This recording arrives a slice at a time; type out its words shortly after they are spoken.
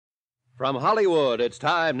From Hollywood, it's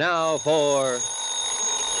time now for...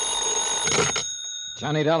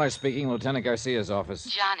 Johnny Dollar speaking, Lieutenant Garcia's office.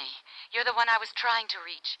 Johnny, you're the one I was trying to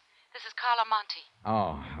reach. This is Carla Monte.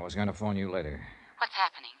 Oh, I was going to phone you later. What's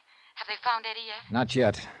happening? Have they found Eddie yet? Not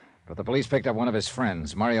yet, but the police picked up one of his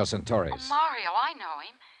friends, Mario Santorres. Oh, Mario, I know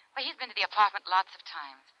him. Well, he's been to the apartment lots of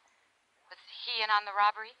times. Was he in on the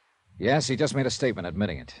robbery? Yes, he just made a statement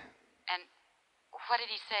admitting it. And what did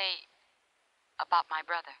he say about my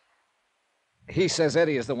brother? He says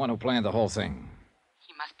Eddie is the one who planned the whole thing.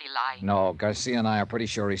 He must be lying. No, Garcia and I are pretty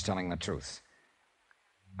sure he's telling the truth.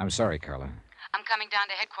 I'm sorry, Carla. I'm coming down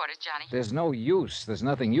to headquarters, Johnny. There's no use. There's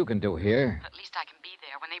nothing you can do here. But at least I can be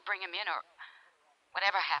there when they bring him in or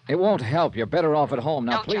whatever happens. It won't help. You're better off at home.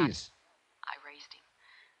 Now, No, Johnny. please. I raised him.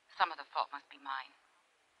 Some of the fault must be mine.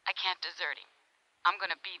 I can't desert him. I'm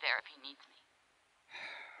going to be there if he needs me.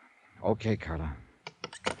 Okay, Carla.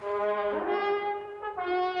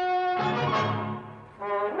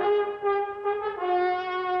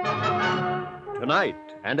 Tonight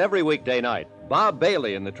and every weekday night, Bob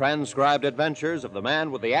Bailey in the transcribed adventures of the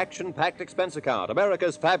man with the action-packed expense account,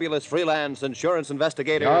 America's fabulous freelance insurance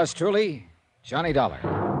investigator. Yours truly, Johnny Dollar.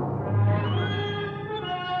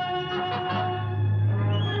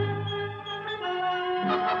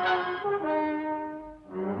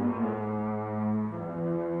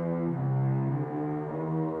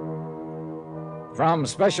 From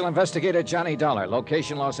Special Investigator Johnny Dollar,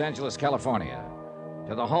 location Los Angeles, California,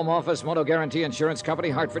 to the Home Office Moto Guarantee Insurance Company,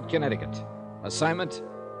 Hartford, Connecticut. Assignment,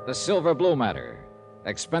 the Silver Blue Matter.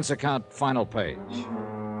 Expense account, final page.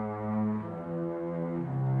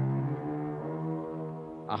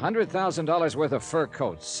 $100,000 worth of fur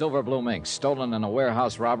coats, silver blue mink, stolen in a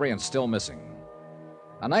warehouse robbery and still missing.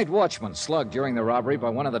 A night watchman slugged during the robbery by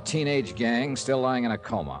one of the teenage gang, still lying in a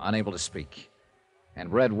coma, unable to speak.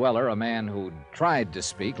 And Red Weller, a man who'd tried to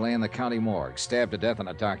speak, lay in the county morgue, stabbed to death in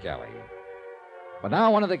a dark alley. But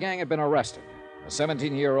now one of the gang had been arrested, a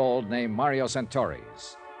 17-year-old named Mario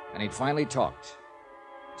Santorres, and he'd finally talked.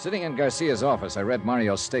 Sitting in Garcia's office, I read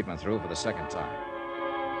Mario's statement through for the second time.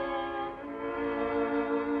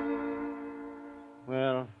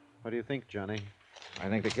 Well, what do you think, Johnny? I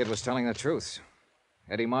think the kid was telling the truth.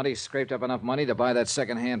 Eddie Monte scraped up enough money to buy that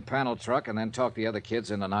second-hand panel truck and then talked the other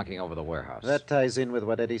kids into knocking over the warehouse. That ties in with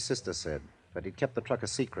what Eddie's sister said, that he'd kept the truck a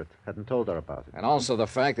secret, hadn't told her about it. And also the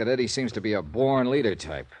fact that Eddie seems to be a born leader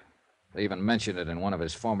type. They even mentioned it in one of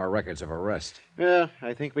his former records of arrest. Yeah,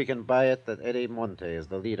 I think we can buy it that Eddie Monte is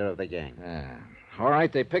the leader of the gang. Yeah. All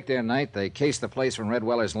right, they picked their night. They cased the place from Red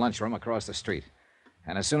Weller's lunchroom across the street.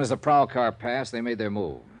 And as soon as the prowl car passed, they made their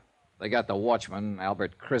move. They got the watchman,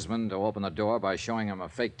 Albert Crisman, to open the door by showing him a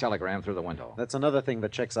fake telegram through the window. That's another thing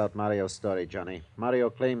that checks out Mario's story, Johnny. Mario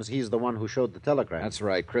claims he's the one who showed the telegram. That's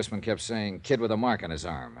right. Crisman kept saying kid with a mark on his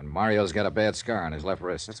arm, and Mario's got a bad scar on his left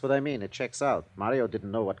wrist. That's what I mean. It checks out. Mario didn't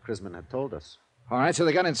know what Crisman had told us. All right, so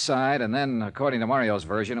they got inside, and then, according to Mario's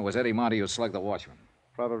version, it was Eddie Monte who slugged the watchman.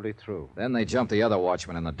 Probably true. Then they jumped the other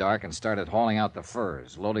watchman in the dark and started hauling out the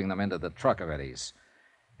furs, loading them into the truck of Eddie's.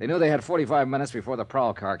 They knew they had 45 minutes before the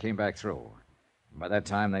prowl car came back through. By that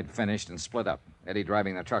time, they'd finished and split up, Eddie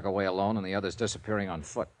driving the truck away alone and the others disappearing on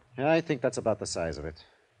foot. Yeah, I think that's about the size of it.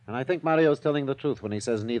 And I think Mario's telling the truth when he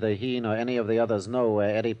says neither he nor any of the others know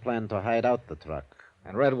where Eddie planned to hide out the truck.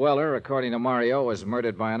 And Red Weller, according to Mario, was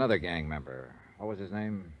murdered by another gang member. What was his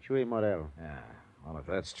name? Chuy Morel. Yeah. Well, if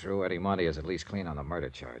that's true, Eddie Monte is at least clean on the murder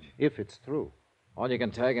charge. If it's true. All you can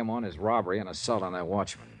tag him on is robbery and assault on that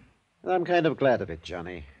watchman. I'm kind of glad of it,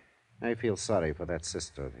 Johnny. I feel sorry for that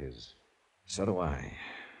sister of his. So do I.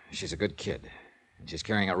 She's a good kid, and she's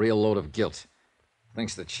carrying a real load of guilt.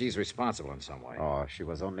 Thinks that she's responsible in some way. Oh, she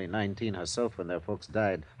was only 19 herself when their folks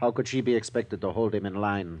died. How could she be expected to hold him in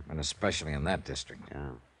line? And especially in that district.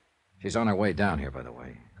 Yeah. She's on her way down here, by the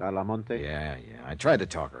way. Carla Monte? Yeah. I tried to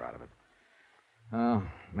talk her out of it. Oh,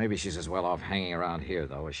 maybe she's as well off hanging around here,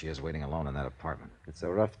 though, as she is waiting alone in that apartment. It's a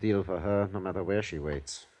rough deal for her, no matter where she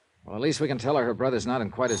waits. Well, at least we can tell her brother's not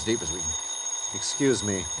in quite as deep as we... Excuse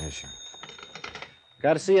me. Yeah, sure.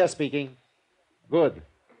 Garcia speaking. Good.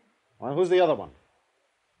 Well, who's the other one?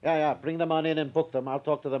 Yeah, bring them on in and book them. I'll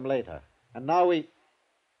talk to them later. And now we...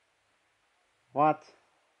 What?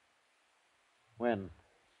 When?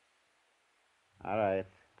 All right.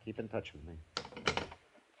 Keep in touch with me.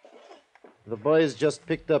 The boys just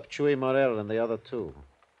picked up Chuy Morel and the other two.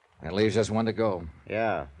 That leaves just one to go.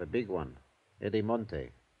 Yeah, the big one. Eddie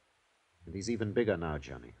Monte. And he's even bigger now,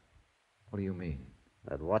 Johnny. What do you mean?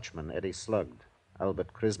 That watchman Eddie slugged,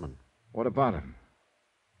 Albert Crisman. What about him?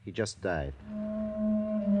 He just died.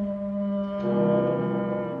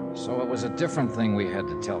 So it was a different thing we had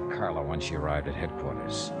to tell Carla when she arrived at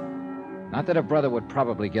headquarters. Not that her brother would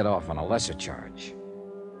probably get off on a lesser charge,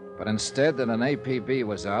 but instead that an APB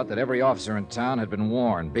was out that every officer in town had been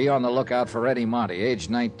warned. Be on the lookout for Eddie Monty, age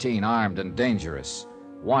 19, armed and dangerous,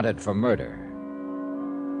 wanted for murder.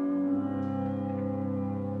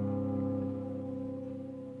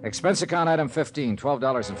 Expense account item 15,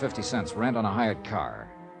 $12.50, rent on a hired car.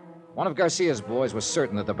 One of Garcia's boys was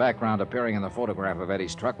certain that the background appearing in the photograph of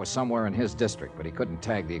Eddie's truck was somewhere in his district, but he couldn't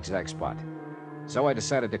tag the exact spot. So I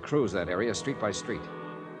decided to cruise that area street by street.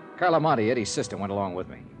 Carla Monty, Eddie's sister, went along with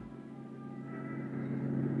me.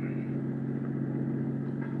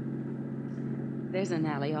 There's an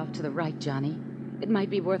alley off to the right, Johnny. It might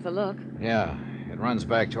be worth a look. Yeah, it runs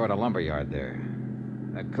back toward a lumber yard there.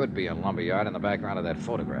 That could be a lumber yard in the background of that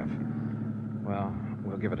photograph. Well,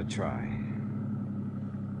 we'll give it a try.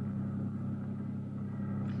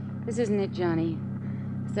 This isn't it, Johnny.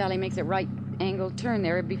 Sally makes a right-angled turn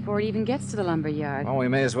there before it even gets to the lumber yard. Well, we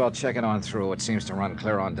may as well check it on through. It seems to run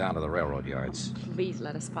clear on down to the railroad yards. Please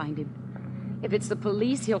let us find him. If it's the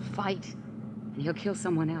police, he'll fight. And he'll kill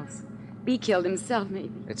someone else. Be killed himself,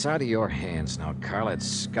 maybe. It's out of your hands now, Carla.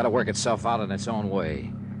 It's got to work itself out in its own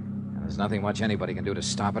way. And there's nothing much anybody can do to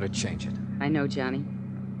stop it or change it. I know, Johnny.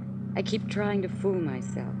 I keep trying to fool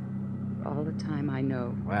myself. All the time I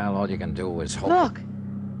know. Well, all you can do is hope. Look!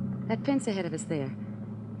 That fence ahead of us there.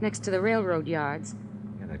 Next to the railroad yards.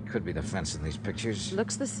 Yeah, that could be the fence in these pictures.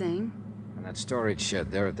 Looks the same. And that storage shed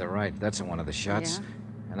there at the right, that's in one of the shots.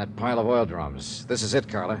 Yeah. And that pile of oil drums. This is it,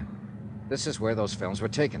 Carla. This is where those films were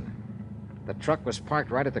taken. The truck was parked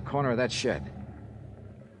right at the corner of that shed.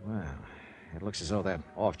 Well, it looks as though that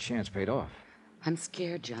off chance paid off. I'm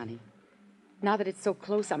scared, Johnny. Now that it's so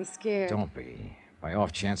close, I'm scared. Don't be. By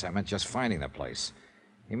off chance, I meant just finding the place.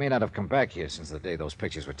 He may not have come back here since the day those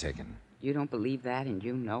pictures were taken. You don't believe that, and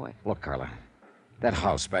you know it. Look, Carla, that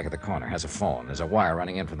house back at the corner has a phone. There's a wire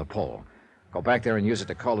running in from the pole. Go back there and use it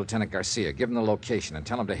to call Lieutenant Garcia. Give him the location and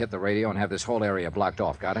tell him to hit the radio and have this whole area blocked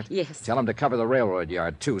off. Got it? Yes. Tell him to cover the railroad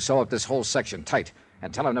yard, too. Sew up this whole section tight.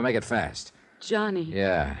 And tell him to make it fast. Johnny.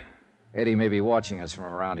 Yeah. Eddie may be watching us from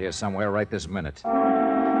around here somewhere right this minute. I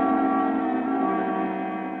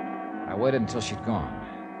waited until she'd gone.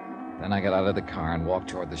 Then I got out of the car and walked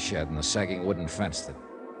toward the shed and the sagging wooden fence that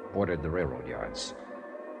bordered the railroad yards.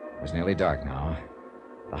 It was nearly dark now.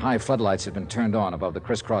 The high floodlights had been turned on above the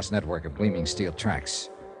crisscross network of gleaming steel tracks.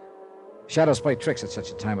 Shadows play tricks at such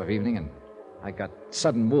a time of evening, and I got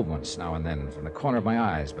sudden movements now and then from the corner of my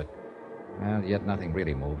eyes, but, well, yet nothing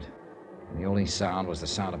really moved. And the only sound was the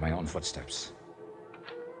sound of my own footsteps.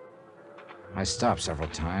 I stopped several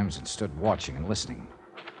times and stood watching and listening,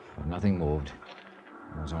 but nothing moved.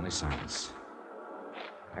 There was only silence.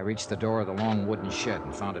 I reached the door of the long wooden shed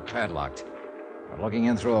and found it padlocked. But looking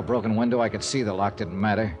in through a broken window, I could see the lock didn't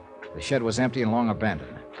matter. The shed was empty and long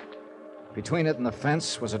abandoned. Between it and the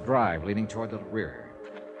fence was a drive leading toward the rear.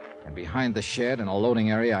 And behind the shed, in a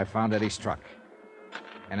loading area, I found Eddie's truck.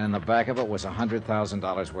 And in the back of it was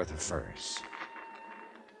 $100,000 worth of furs.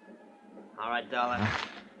 All right, Dollar.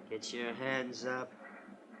 Get your hands up.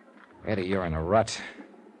 Eddie, you're in a rut.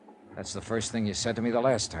 That's the first thing you said to me the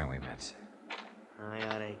last time we met. I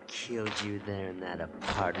ought to killed you there in that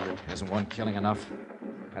apartment. Isn't one killing enough?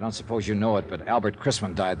 I don't suppose you know it, but Albert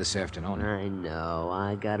Chrisman died this afternoon. I know.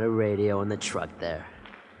 I got a radio in the truck there.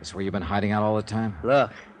 That's where you've been hiding out all the time?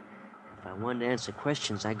 Look, if I wanted to answer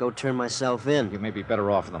questions, I'd go turn myself in. You may be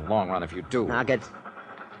better off in the long run if you do. Now get...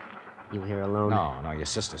 You here alone? No, your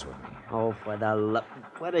sister's with me. Oh, for the love...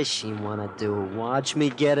 What does she want to do? Watch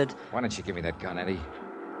me get it? Why don't you give me that gun, Eddie?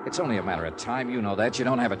 It's only a matter of time. You know that. You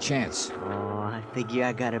don't have a chance. Oh, I figure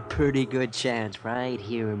I got a pretty good chance right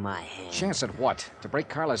here in my hand. Chance at what? To break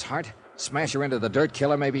Carla's heart? Smash her into the dirt, kill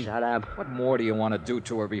her, maybe? Shut up. What more do you want to do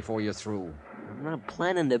to her before you're through? I'm not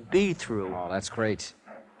planning to be through. Oh, that's great.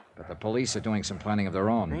 But the police are doing some planning of their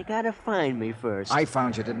own. They gotta find me first. I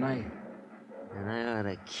found you, didn't I? And I ought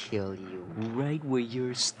to kill you right where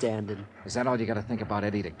you're standing. Is that all you got to think about,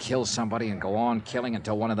 Eddie? To kill somebody and go on killing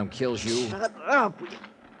until one of them kills you? Shut up!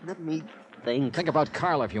 Let me think. Think about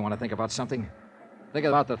Carla if you want to think about something. Think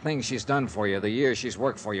about the things she's done for you, the years she's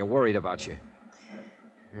worked for you, worried about you.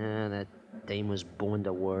 That dame was born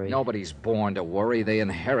to worry. Nobody's born to worry. They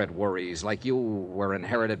inherit worries, like you were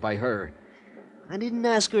inherited by her. I didn't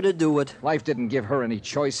ask her to do it. Life didn't give her any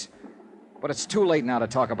choice. But it's too late now to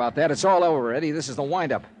talk about that. It's all over, Eddie. This is the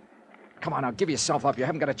wind-up. Come on now, give yourself up. You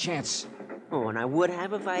haven't got a chance. Oh, and I would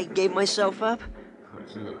have if I gave myself up?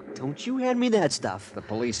 Look, don't you hand me that stuff. The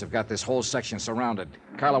police have got this whole section surrounded.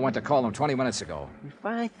 Carla went to call them 20 minutes ago. If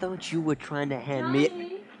I thought you were trying to hand Johnny?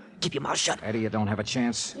 me... Keep your mouth shut. Eddie, you don't have a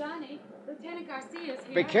chance. Johnny, Lieutenant Garcia's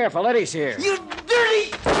here. Be careful, Eddie's here. You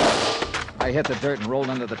dirty... I hit the dirt and rolled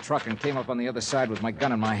into the truck and came up on the other side with my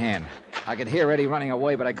gun in my hand. I could hear Eddie running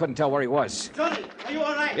away, but I couldn't tell where he was. Johnny, are you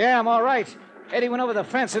all right? Yeah, I'm all right. Eddie went over the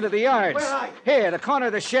fence into the yards. Where are you? Here, the corner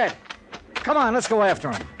of the shed. Come on, let's go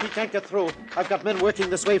after him. We can't get through. I've got men working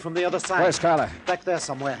this way from the other side. Where's Carla? Back there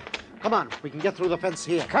somewhere. Come on, we can get through the fence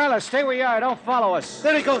here. Carla, stay where you are. Don't follow us.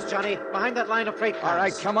 There he goes, Johnny, behind that line of freight cars. All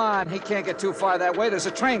right, come on. He can't get too far that way. There's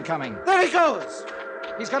a train coming. There he goes!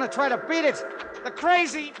 He's going to try to beat it. The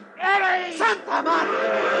crazy Eddie! Santa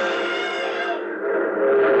Madre!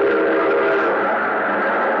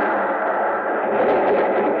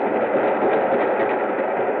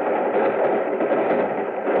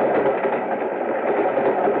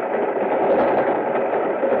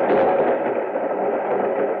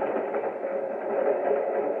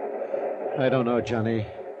 I don't know, Johnny.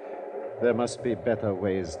 There must be better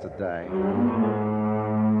ways to die.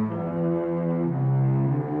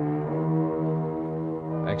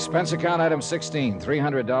 Expense account item 16,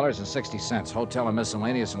 $300.60. Hotel and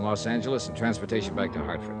miscellaneous in Los Angeles and transportation back to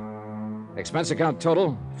Hartford. Expense account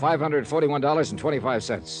total,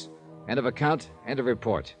 $541.25. End of account, end of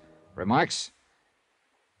report. Remarks?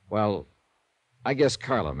 Well, I guess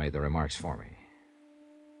Carla made the remarks for me.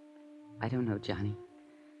 I don't know, Johnny.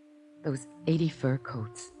 Those 80 fur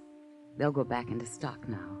coats, they'll go back into stock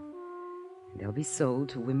now. And they'll be sold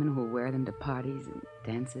to women who'll wear them to parties and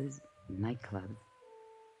dances and nightclubs.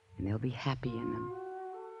 And they'll be happy in them.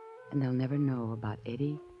 And they'll never know about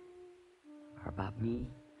Eddie or about me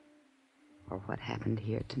or what happened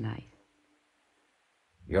here tonight.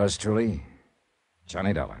 Yours truly,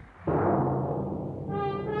 Johnny Dollar.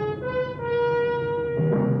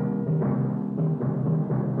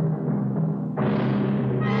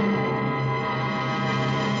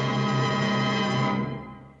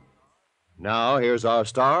 Now, here's our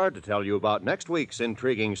star to tell you about next week's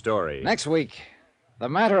intriguing story. Next week, The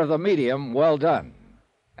Matter of the Medium, Well Done.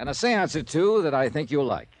 And a seance or two that I think you'll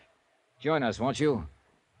like. Join us, won't you?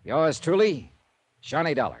 Yours truly,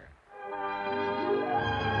 Johnny Dollar.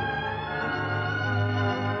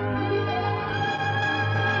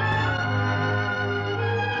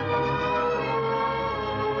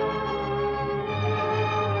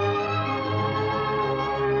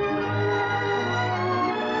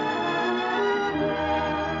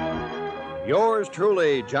 Yours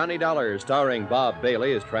truly, Johnny Dollar, starring Bob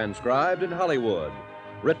Bailey, is transcribed in Hollywood.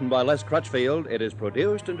 Written by Les Crutchfield, it is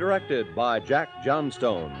produced and directed by Jack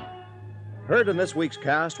Johnstone. Heard in this week's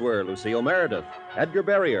cast were Lucille Meredith, Edgar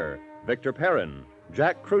Barrier, Victor Perrin,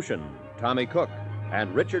 Jack Crucian, Tommy Cook,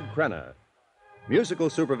 and Richard Crenna. Musical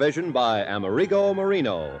supervision by Amerigo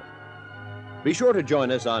Marino. Be sure to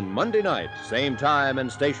join us on Monday night, same time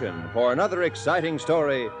and station, for another exciting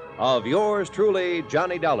story of yours truly,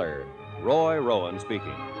 Johnny Dollar. Roy Rowan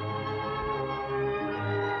speaking.